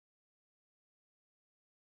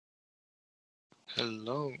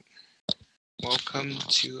Hello, welcome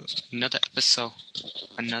to another episode,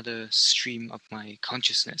 another stream of my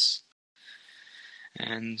consciousness.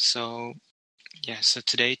 And so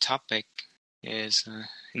today's topic is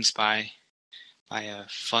inspired by a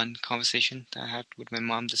fun conversation that I had with my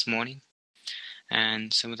mom this morning,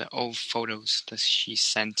 and some of the old photos that she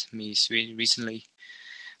sent me recently,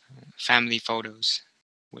 family photos,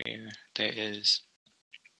 where there is,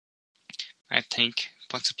 I think,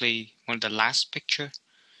 possibly one of the last picture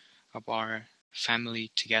of our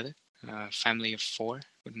family together, family of 4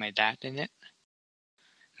 with my dad in it,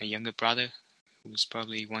 my younger brother, who was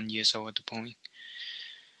probably 1 year old at the point.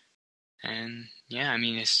 And yeah, I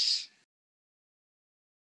mean, it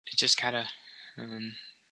just kind of,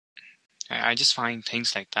 I just find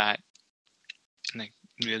things like that like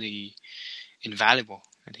really invaluable.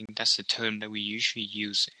 I think that's the term that we usually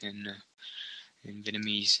use in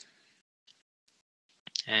Vietnamese.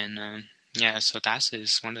 And so that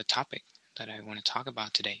is one of the topic that I want to talk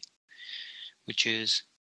about today, which is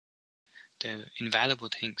the invaluable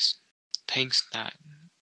things that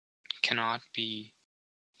cannot be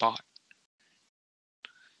bought,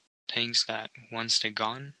 things that once they're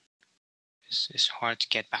gone, it's hard to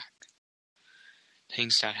get back,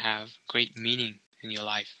 things that have great meaning in your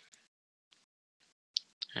life,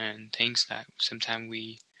 and things that sometimes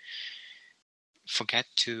we forget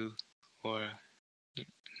to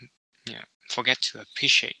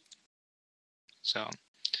appreciate. So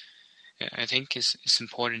I think it's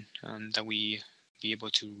important that we be able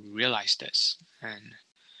to realize this and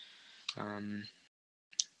kind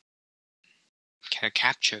of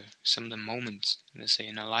capture some of the moments, let's say,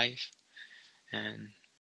 in our life, and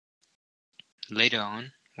later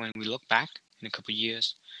on, when we look back in a couple of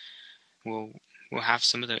years, we'll have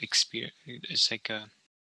some of the experience. It's like a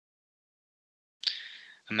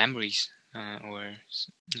memories or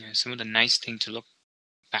some of the nice things to look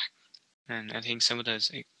back. And I think some of those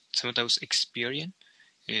experience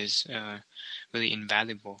is really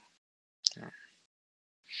invaluable.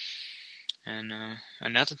 And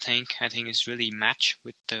another thing I think is really match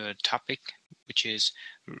with the topic, which is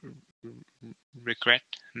regret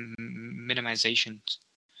minimization,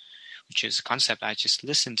 which is a concept I just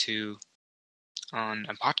listened to on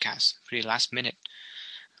a podcast pretty last minute.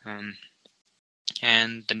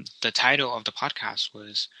 And the title of the podcast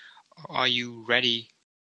was, "Are you ready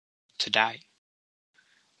to die?"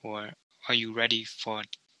 Or "Are you ready for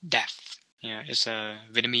death?" Yeah, it's a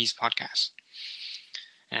Vietnamese podcast.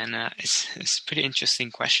 And it's a pretty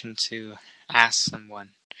interesting question to ask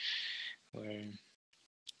someone,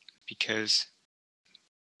 because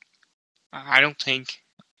I don't think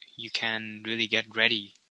you can really get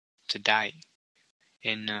ready to die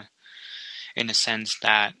in a sense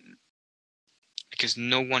that, because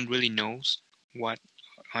no one really knows what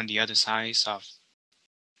on the other side of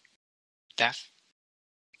death.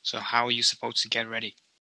 So how are you supposed to get ready,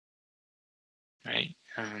 right?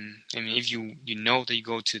 I mean, if you know that you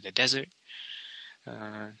go to the desert,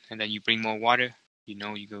 and then you bring more water, you're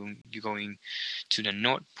going to the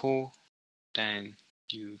North Pole, then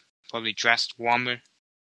you probably dressed warmer,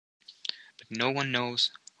 but no one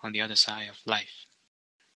knows on the other side of life.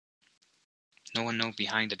 No one knows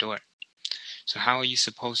behind the door. So how are you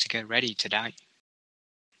supposed to get ready to die?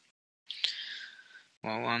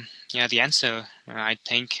 Well, the answer I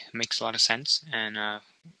think makes a lot of sense, and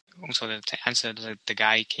also the answer that the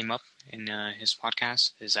guy came up in his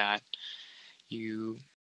podcast is that you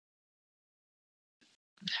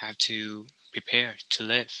have to prepare to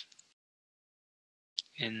live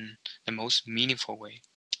in the most meaningful way,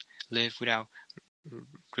 live without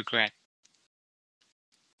regret,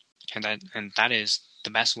 and that is the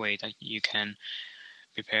best way that you can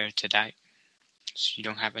prepare to die. So you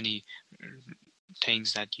don't have any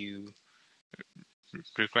things that you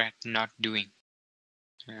regret not doing,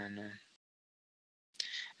 and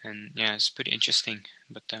it's pretty interesting.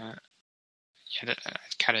 But I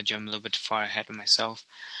kind of jumped a little bit far ahead of myself.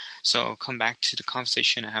 So I'll come back to the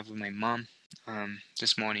conversation I have with my mom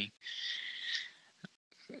this morning.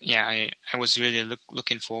 Yeah, I was really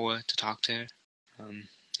looking forward to talk to her.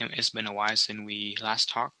 It's been a while since we last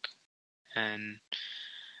talked, and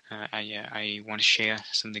I want to share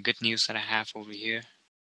some of the good news that I have over here.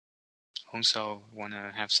 Also, want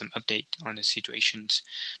to have some update on the situations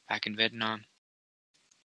back in Vietnam,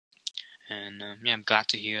 and I'm glad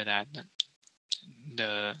to hear that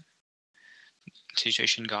the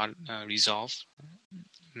situation got resolved.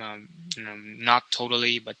 Not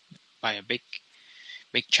totally, but by a big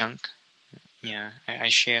chunk. Yeah, I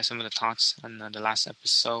share some of the thoughts on the last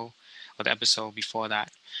episode or the episode before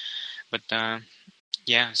that. But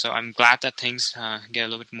so I'm glad that things get a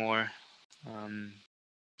little bit more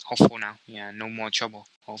hopeful now. Yeah, no more trouble,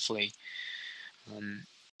 hopefully. Um,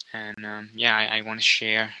 and yeah, I want to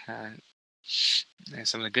share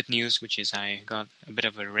some of the good news, which is I got a bit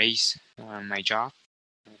of a raise on my job.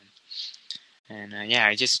 Um, and yeah,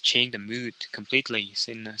 I just changed the mood completely.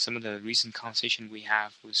 Since some of the recent conversation we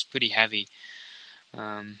have was pretty heavy.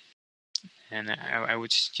 Um, and I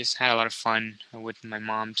would just had a lot of fun with my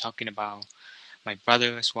mom talking about my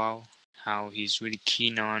brother as well, how he's really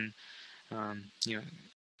keen on, you know,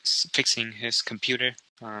 fixing his computer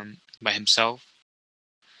by himself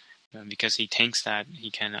because he thinks that he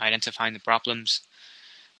can identify the problems,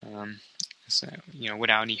 um, so,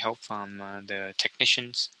 without any help from the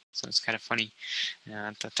technicians. So it's kind of funny.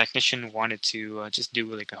 The technician wanted to just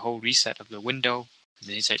do like a whole reset of the window. And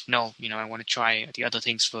then he said, "No, I want to try the other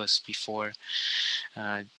things first before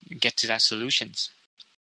uh, get to that solutions."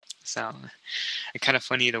 So it's kind of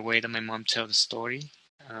funny the way that my mom tells the story.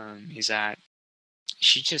 Is that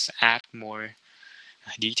she just add more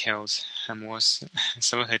details and more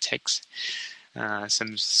some of her text,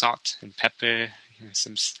 some salt and pepper,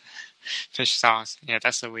 some fish sauce. Yeah,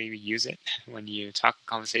 that's the way we use it when you talk a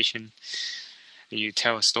conversation. You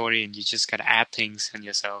tell a story and you just gotta add things on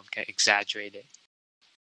yourself, get exaggerate it.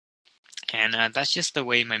 And that's just the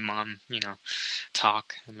way my mom,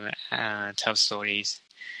 talk, tell stories.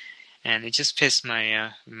 And it just pissed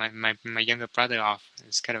my younger brother off.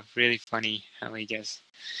 It's kind of really funny how he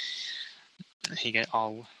get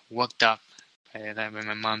all worked up by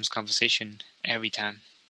my mom's conversation every time.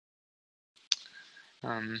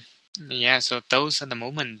 Um, yeah, so those are the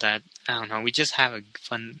moments that I don't know. We just have a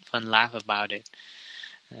fun laugh about it,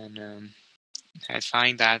 and I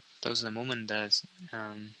find that those are the moments that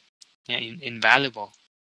yeah, invaluable.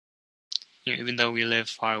 Even though we live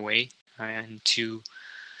far away and to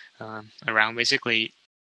around basically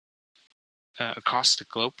across the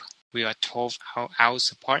globe, we are 12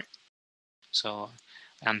 hours apart. So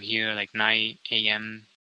I'm here like 9 a.m.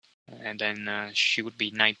 and then she would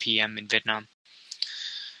be 9 p.m. in Vietnam.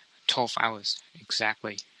 12 hours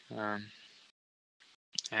exactly. Um,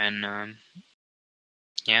 and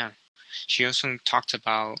yeah, she also talked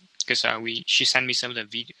about because she sent me some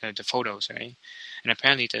of the photos, right? And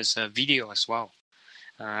apparently there's a video as well.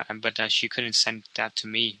 But she couldn't send that to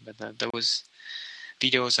me. But there was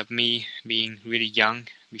videos of me being really young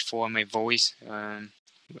before my voice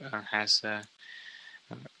has uh,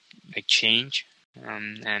 like change,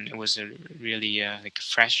 and it was a really like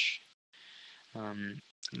fresh, a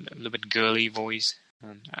little bit girly voice.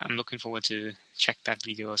 I'm looking forward to check that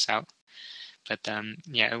videos out. But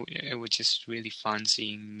yeah, it was just really fun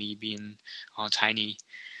seeing me being all tiny.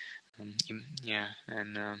 Yeah,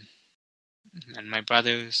 and my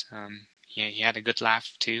brothers, yeah, he had a good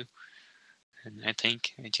laugh too. And I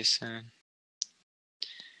think I just,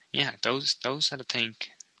 yeah, those are the thing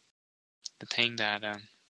that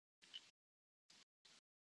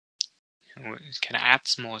kind of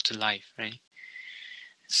adds more to life, right?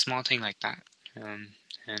 Small thing like that,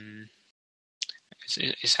 and it's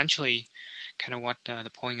essentially kind of what the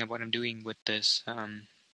point of what I'm doing with this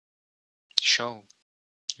show.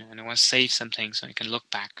 And I want to save something so I can look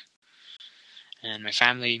back, and my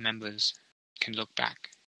family members can look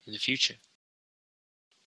back in the future.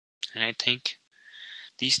 And I think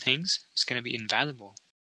these things is going to be invaluable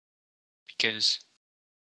because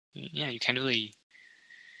yeah, you can't really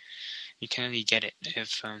get it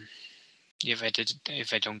if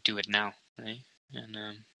I don't do it now, right? And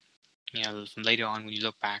yeah, from later on when you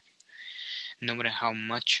look back, no matter how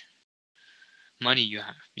much money you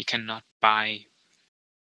have, you cannot buy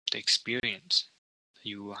the experience that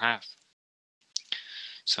you will have.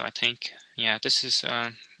 So I think yeah, this is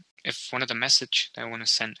if one of the message that I want to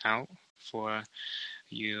send out for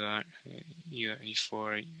you, you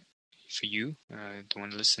for you, the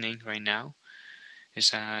one listening right now,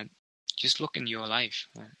 is just look in your life,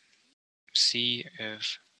 see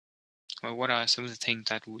if well, what are some of the things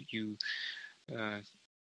that you uh,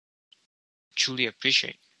 truly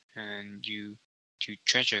appreciate and you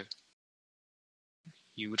treasure,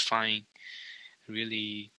 you would find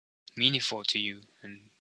really meaningful to you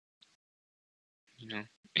and you know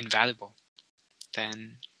invaluable.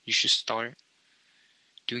 Then you should start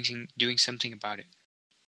doing something about it.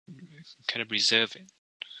 Kind of reserve it,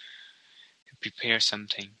 prepare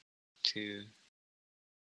something to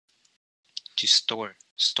store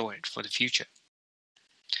it for the future.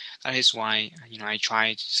 That is why I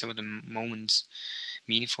tried some of the moments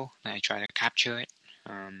meaningful. And I try to capture it,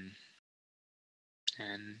 and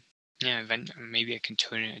yeah, then maybe I can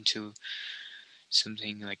turn it into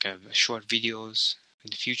something like a short videos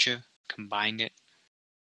in the future. Combine it,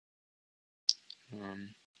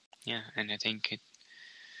 um, Yeah, and I think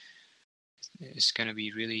it's gonna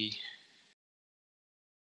be really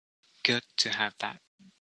good to have that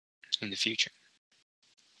in the future.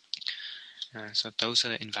 So those are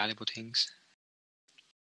the invaluable things.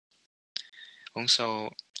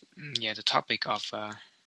 Also, yeah, the topic of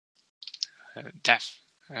death.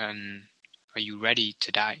 Are you ready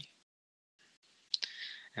to die?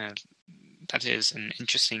 Uh, that is an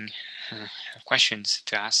interesting question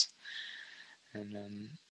to ask,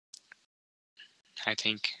 and I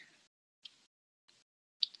think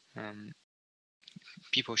um,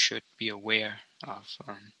 people should be aware of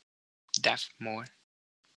death more,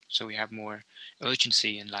 so we have more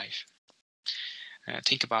urgency in life.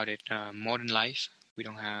 Think about it. Modern life, we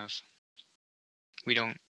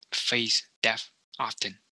don't face death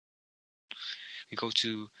often. We go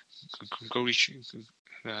to grocery,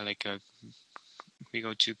 like we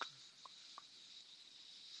go to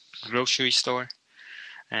grocery store,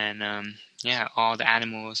 and yeah, all the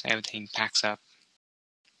animals, everything packs up,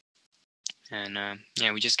 and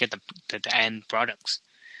yeah, we just get the end products.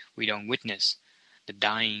 We don't witness the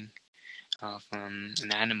dying of an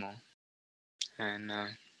animal, and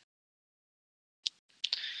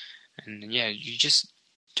yeah, you just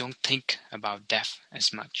don't think about death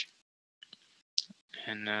as much,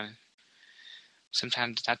 and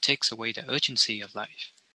sometimes that takes away the urgency of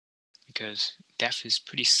life because death is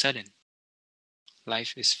pretty sudden.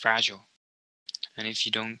 Life is fragile, and if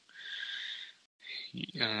you don't,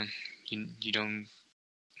 uh, you don't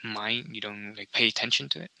mind, you don't like pay attention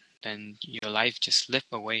to it, then your life just slip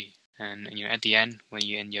away, and at the end when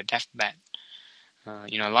you're in your deathbed,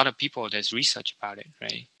 a lot of people, there's research about it,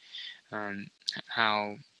 right? Um,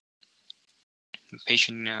 how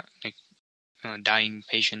patient dying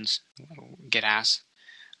patients get asked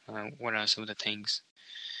what are some of the things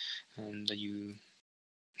that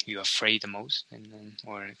you're afraid the most, and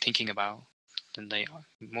or thinking about, then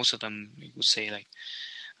most of them would say like,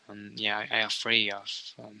 yeah, I afraid of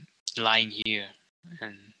lying here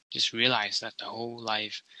and just realize that the whole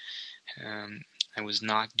life I was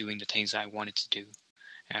not doing the things I wanted to do.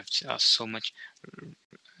 I have so much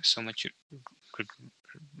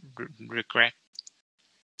regret.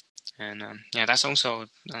 And yeah, that's also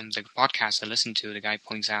the podcast I listened to. The guy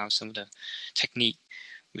points out some of the technique,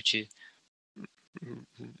 which is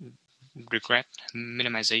regret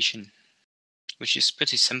minimization, which is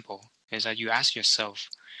pretty simple. Is that you ask yourself,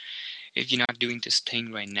 if you're not doing this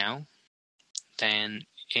thing right now, then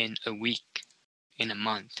in a week, in a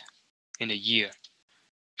month, in a year,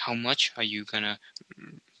 how much are you gonna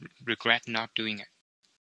regret not doing it?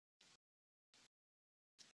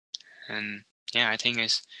 And yeah, I think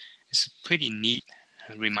it's a pretty neat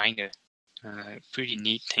reminder, pretty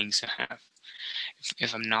neat things to have.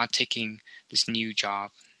 If I'm not taking this new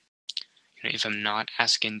job, if I'm not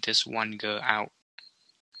asking this one girl out,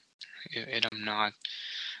 if I'm not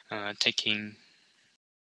taking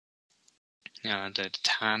the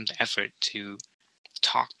time, the effort to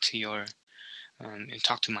talk to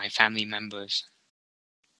talk to my family members,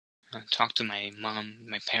 talk to my mom,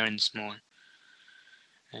 my parents more,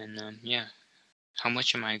 and yeah, how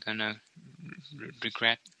much am I gonna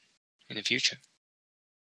regret in the future?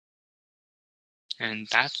 And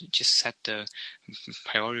that just set the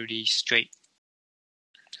priority straight,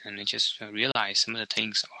 and I just realized some of the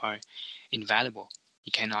things are invaluable.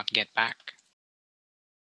 You cannot get back.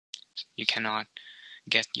 You cannot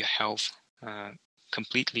get your health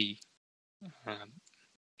completely uh,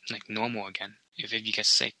 like normal again if you get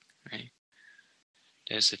sick, right?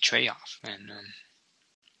 There's a trade-off, and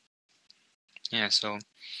yeah, so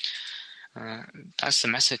uh, that's the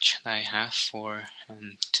message that I have for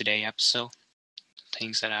today's episode.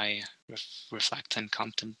 Things that I reflect and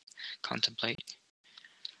contemplate.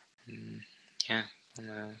 Yeah,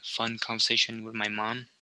 a fun conversation with my mom.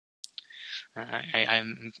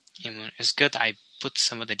 I'm, it's good that I put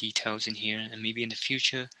some of the details in here, and maybe in the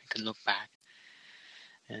future I can look back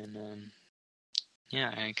and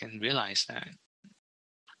yeah, I can realize that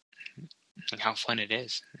like how fun it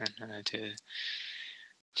is, and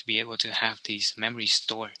to be able to have these memories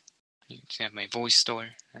stored, to have my voice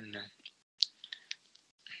stored, and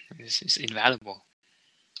this is invaluable.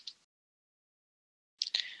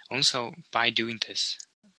 Also, by doing this,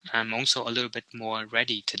 I'm also a little bit more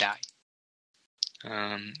ready to die,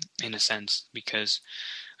 in a sense, because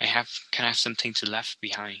can have something to left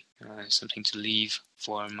behind, something to leave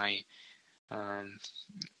for my um,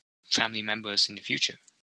 family members in the future.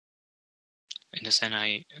 In the sense,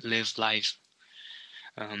 I live life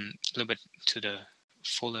a little bit to the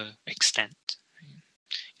fuller extent.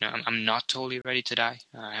 I'm not totally ready to die.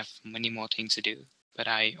 I have many more things to do, but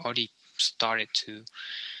I already started to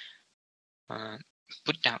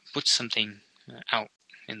put something out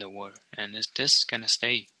in the world, and is this gonna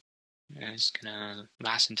stay? It's gonna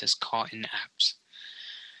last in this caught in apps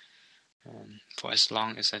for as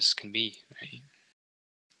long as can be, right?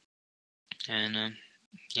 And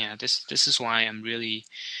yeah, this is why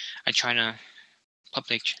I try to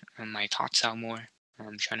publish my thoughts out more.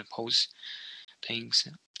 I'm trying to post things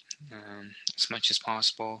as much as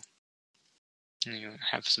possible.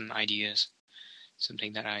 Have some ideas,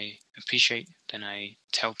 something that I appreciate, then I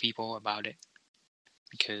tell people about it,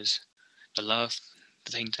 because the love,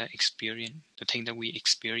 the thing that we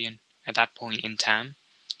experience at that point in time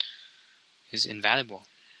is invaluable,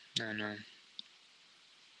 and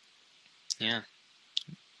yeah,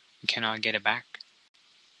 you cannot get it back.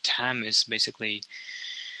 Time is basically,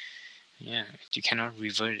 yeah, you cannot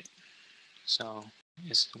revert it. So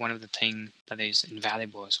it's one of the things that is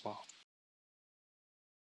invaluable as well.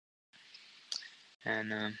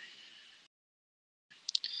 And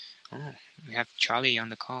oh, we have Charlie on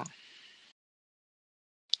the call.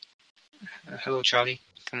 Hello, Charlie.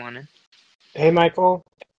 Come on in. Hey, Michael.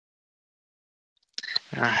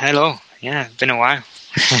 Hello. Yeah, it's been a while.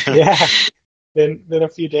 Yeah, been a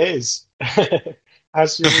few days.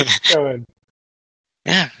 How's your week going?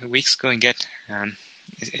 Yeah, the week's going good.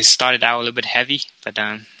 It started out a little bit heavy, but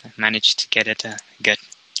I managed to get it good.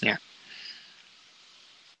 Yeah.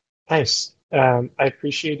 Nice. I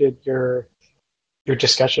appreciated your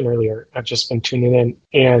discussion earlier. I've just been tuning in,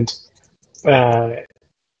 and I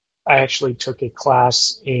actually took a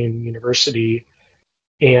class in university,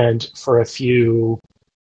 and for a few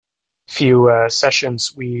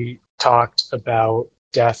sessions, we talked about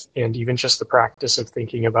death, and even just the practice of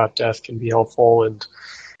thinking about death can be helpful, and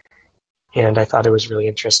I thought it was really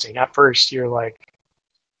interesting. At first,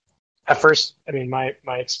 I mean, my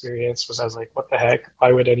experience was I was like, what the heck?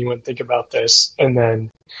 Why would anyone think about this? And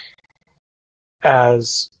then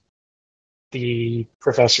as the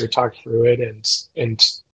professor talked through it and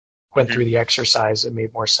went through the exercise, it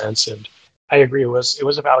made more sense. And I agree, it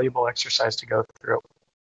was a valuable exercise to go through.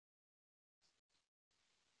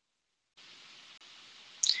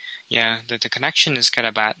 Yeah, the connection is kind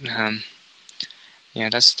of bad. Yeah,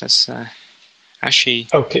 that's actually.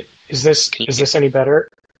 Okay, is this any better?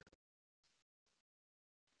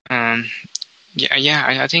 Yeah,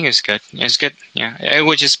 I think it's good. It's good. Yeah, it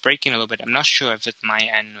was just breaking a little bit. I'm not sure if it's my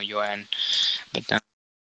end or your end, but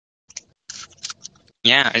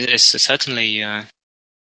yeah, it's certainly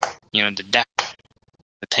the depth.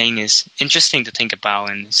 The thing is interesting to think about,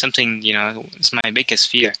 and something it's my biggest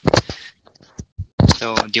fear.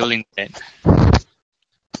 So dealing with it.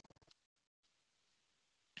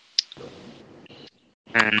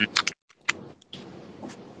 And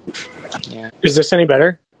yeah. Is this any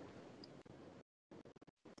better?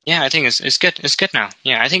 Yeah, I think it's good. It's good now.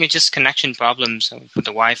 Yeah, I think it's just connection problems with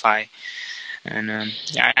the Wi-Fi, and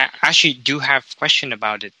yeah, I actually do have a question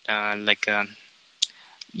about it. I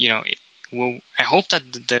hope that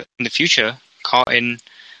in the future, call in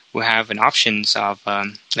will have an options of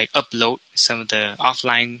like upload some of the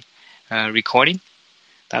offline recording.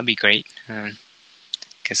 That'd be great.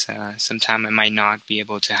 Because sometime I might not be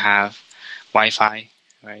able to have Wi-Fi,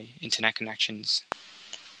 right? Internet connections.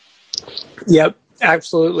 Yep,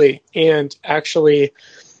 absolutely. And actually,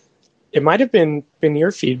 it might have been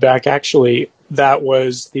your feedback, actually, that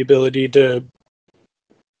was the ability to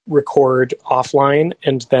record offline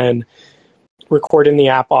and then record in the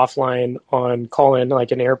app offline on call-in,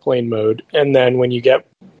 like an airplane mode. And then when you get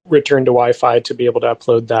returned to Wi-Fi, to be able to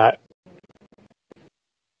upload that.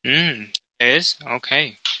 It is?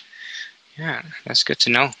 Okay. Yeah, that's good to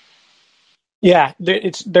know. Yeah,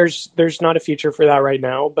 there's not a feature for that right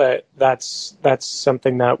now, but that's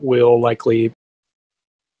something that will likely.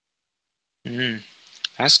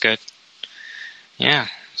 That's good. Yeah.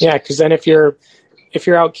 Yeah, because then if you're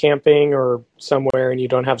out camping or somewhere and you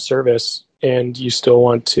don't have service and you still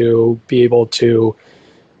want to be able to,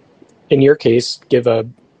 in your case, give a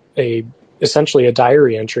essentially a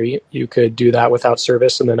diary entry, you could do that without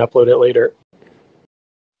service and then upload it later.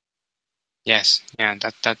 Yes. Yeah.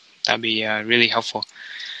 That'd be really helpful.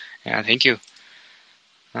 Yeah. Thank you.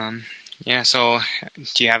 Yeah. So,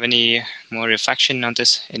 do you have any more reflection on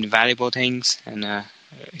this invaluable things and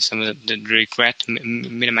some of the regret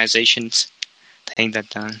minimizations thing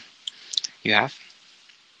that you have?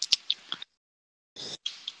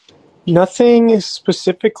 Nothing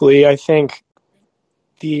specifically. I think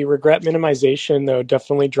the regret minimization, though,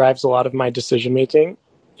 definitely drives a lot of my decision making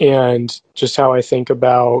and just how I think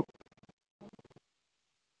about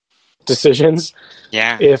decisions.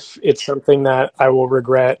 Yeah. If it's something that I will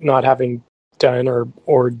regret not having done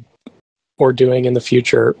or or doing in the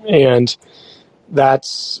future. And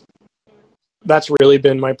that's really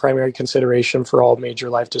been my primary consideration for all major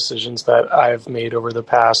life decisions that I've made over the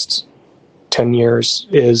past 10 years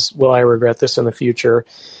is, will I regret this in the future?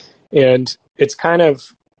 And it's kind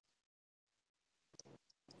of,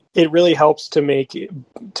 it really helps to make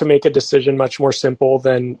a decision much more simple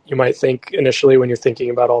than you might think initially when you're thinking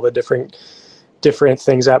about all the different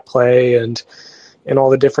things at play and all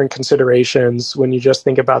the different considerations. When you just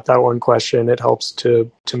think about that one question, it helps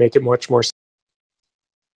to make it much more.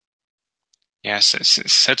 Yes,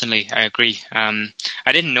 certainly, I agree.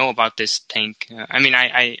 I didn't know about this thing. I mean,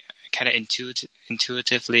 I kind of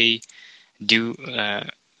intuitively do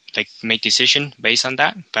like make decision based on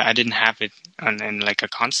that, but I didn't have it in like a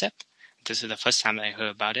concept. This is the first time I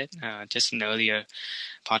heard about it, just an earlier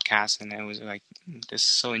podcast, and it was like, this is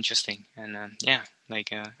so interesting. And yeah,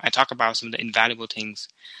 like I talk about some of the invaluable things,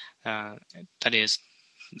 that is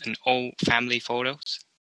an old family photos,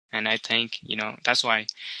 and I think that's why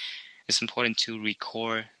it's important to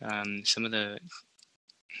record some of the,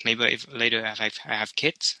 maybe if later if I have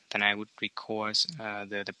kids, then I would record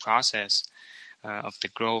the process of the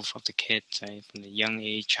growth of the kids, from the young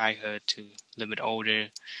age, childhood, to a little bit older,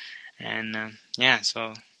 and yeah,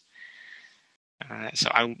 so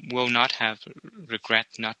I will not have regret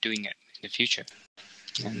not doing it in the future,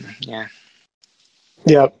 and yeah.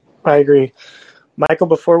 Yeah, I agree. Michael,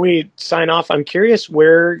 before we sign off, I'm curious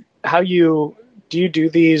how you do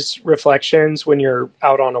these reflections when you're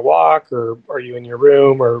out on a walk, or are you in your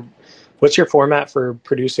room, or what's your format for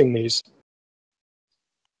producing these?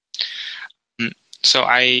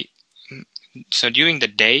 So during the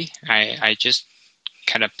day, I just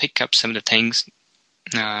kind of pick up some of the things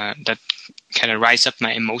that kind of rise up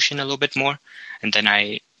my emotion a little bit more, and then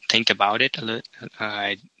I think about it a little.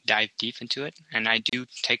 I dive deep into it, and I do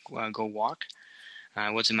go walk.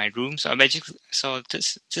 What's in my room? So basically,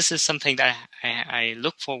 this is something that I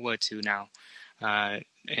look forward to now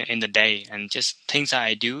in the day, and just things that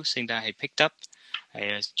I do, things that I picked up.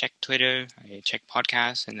 I check Twitter, I check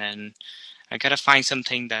podcasts, and then I gotta find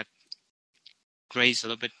something that raise a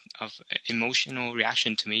little bit of emotional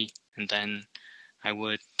reaction to me, and then I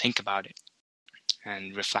would think about it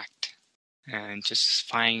and reflect and just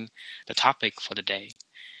find the topic for the day.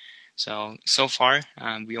 So far,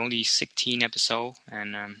 we only 16 episodes,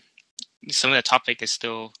 and some of the topic is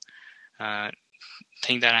still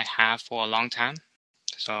thing that I have for a long time.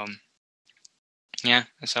 So yeah,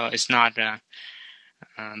 so it's not,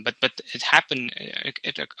 but it happened.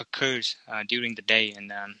 It occurs during the day,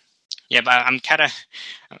 and yeah, but I'm kind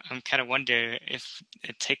of wonder if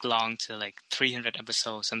it take long to like 300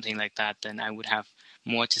 episodes, something like that, then I would have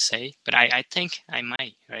more to say. But I think I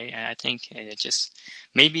might, right? I think it just,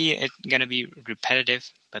 maybe it's gonna be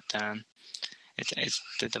repetitive, but it's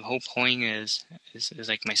the whole point is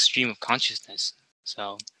like my stream of consciousness,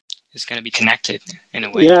 so it's gonna be connected in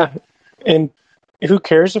a way. Yeah, and who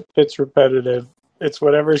cares if it's repetitive? It's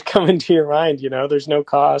whatever's coming to your mind. There's no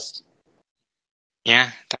cost.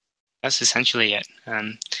 Yeah, that's essentially it.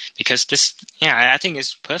 Because this, yeah, I think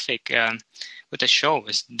it's perfect with the show.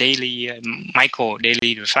 It's daily, Michael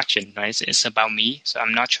daily reflection, right? It's about me, so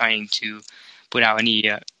I'm not trying to put out any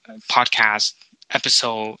podcast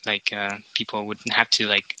episode like people would have to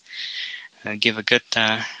like give a good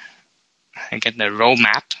get the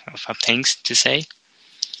roadmap of things to say.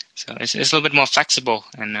 So it's a little bit more flexible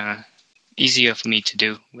and easier for me to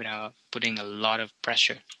do without putting a lot of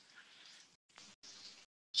pressure.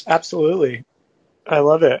 Absolutely. I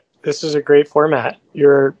love it. This is a great format.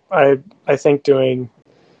 I think doing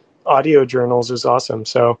audio journals is awesome.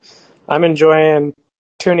 So I'm enjoying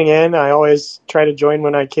tuning in. I always try to join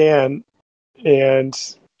when I can,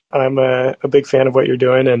 and I'm a big fan of what you're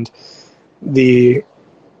doing, and the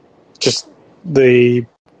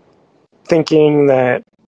thinking that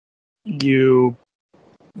you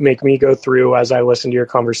make me go through as I listen to your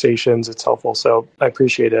conversations. It's helpful. So I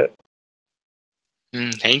appreciate it.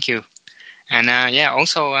 Thank you. And yeah,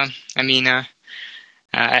 also, I mean, I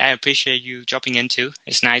appreciate you dropping in too.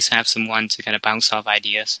 It's nice to have someone to kind of bounce off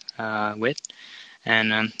ideas with.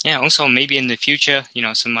 And yeah, also maybe in the future,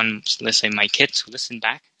 someone, let's say my kids who listen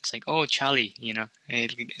back, it's like, oh, Charlie,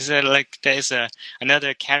 is there like there's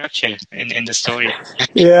another character in the story?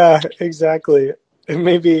 Yeah, exactly. And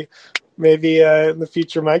maybe in the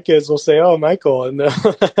future my kids will say, "Oh, Michael," and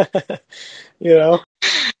you know.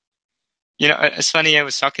 It's funny. I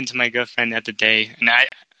was talking to my girlfriend the other day, and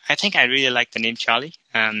I think I really like the name Charlie.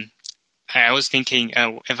 I was thinking,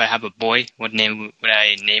 if I have a boy, what name would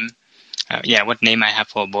I name? What name I have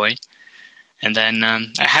for a boy? And then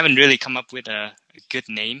I haven't really come up with a good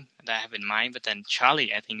name that I have in mind. But then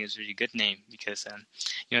Charlie, I think, is a really good name because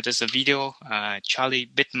there's a video. Charlie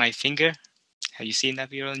bit my finger. Have you seen that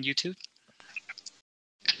video on YouTube?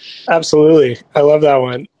 Absolutely. I love that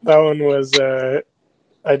one. That one was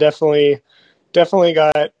I definitely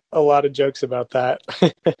got a lot of jokes about that.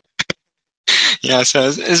 Yeah, so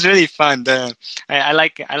it's really fun. I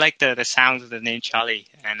like the sound of the name Charlie,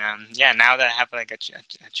 and yeah, now that I have like a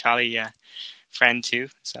Charlie friend too,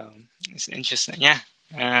 so it's interesting. Yeah,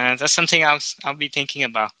 that's something I'll be thinking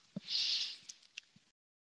about.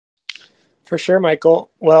 For sure, Michael.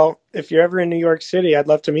 Well, if you're ever in New York City, I'd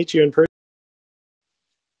love to meet you in person.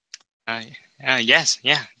 Uh, yes,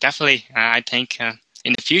 yeah, definitely. I think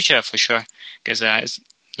in the future for sure, because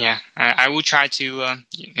yeah, I will try to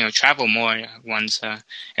travel more once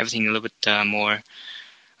everything a little bit more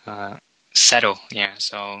uh, settle. Yeah,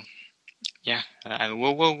 so yeah,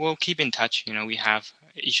 we'll keep in touch. We have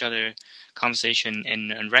each other conversation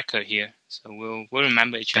in record here, so we'll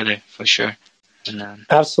remember each other for sure. And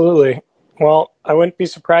Absolutely. Well, I wouldn't be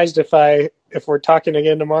surprised if we're talking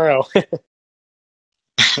again tomorrow.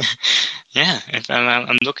 yeah, if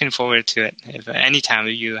I'm looking forward to it. If anytime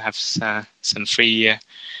you have some free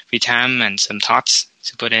time and some thoughts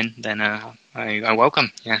to put in, then I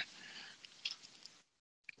welcome. Yeah,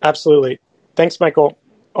 Absolutely. Thanks, Michael.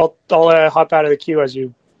 I'll hop out of the queue as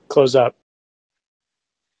you close up.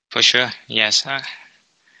 for sure. Yes.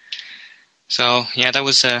 So yeah, that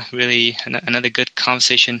was really another good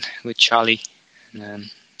conversation with Charlie.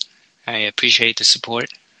 And, I appreciate the support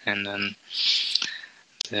and the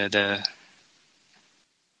the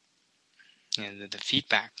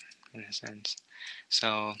feedback in a sense.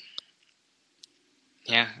 So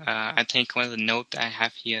yeah, I think one of the note I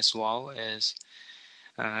have here as well is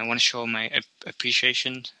I want to show my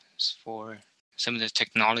appreciation for some of the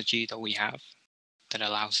technology that we have that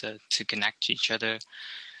allows us to connect to each other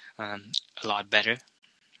a lot better.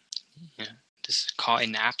 Yeah. This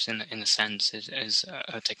call-in apps, in a sense, is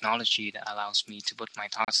a technology that allows me to put my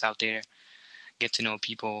thoughts out there, get to know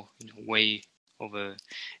people way over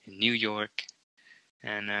in New York,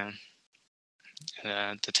 and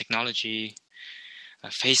the technology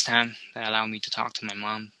FaceTime that allowed me to talk to my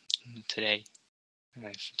mom today,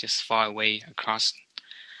 just far away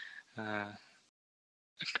uh,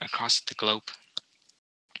 across the globe.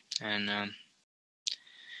 And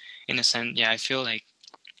in a sense, yeah, I feel like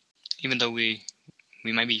even though we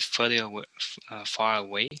might be far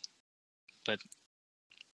away, but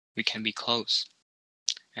we can be close.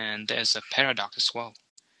 And there's a paradox as well.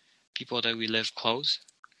 People that we live close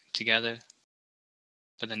together,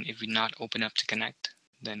 but then if we not open up to connect,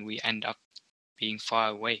 then we end up being far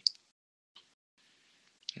away.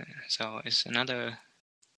 So it's another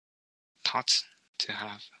thought to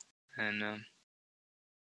have, and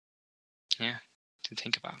yeah, to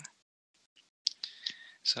think about.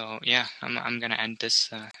 So yeah, I'm gonna end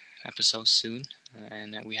this episode soon,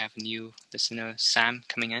 and we have a new listener, Sam,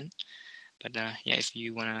 coming in. But yeah, if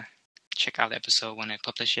you wanna check out the episode when I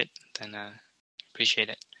publish it, then appreciate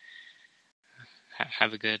it.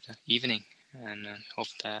 Have a good evening, and hope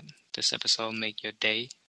that this episode make your day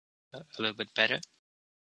a little bit better.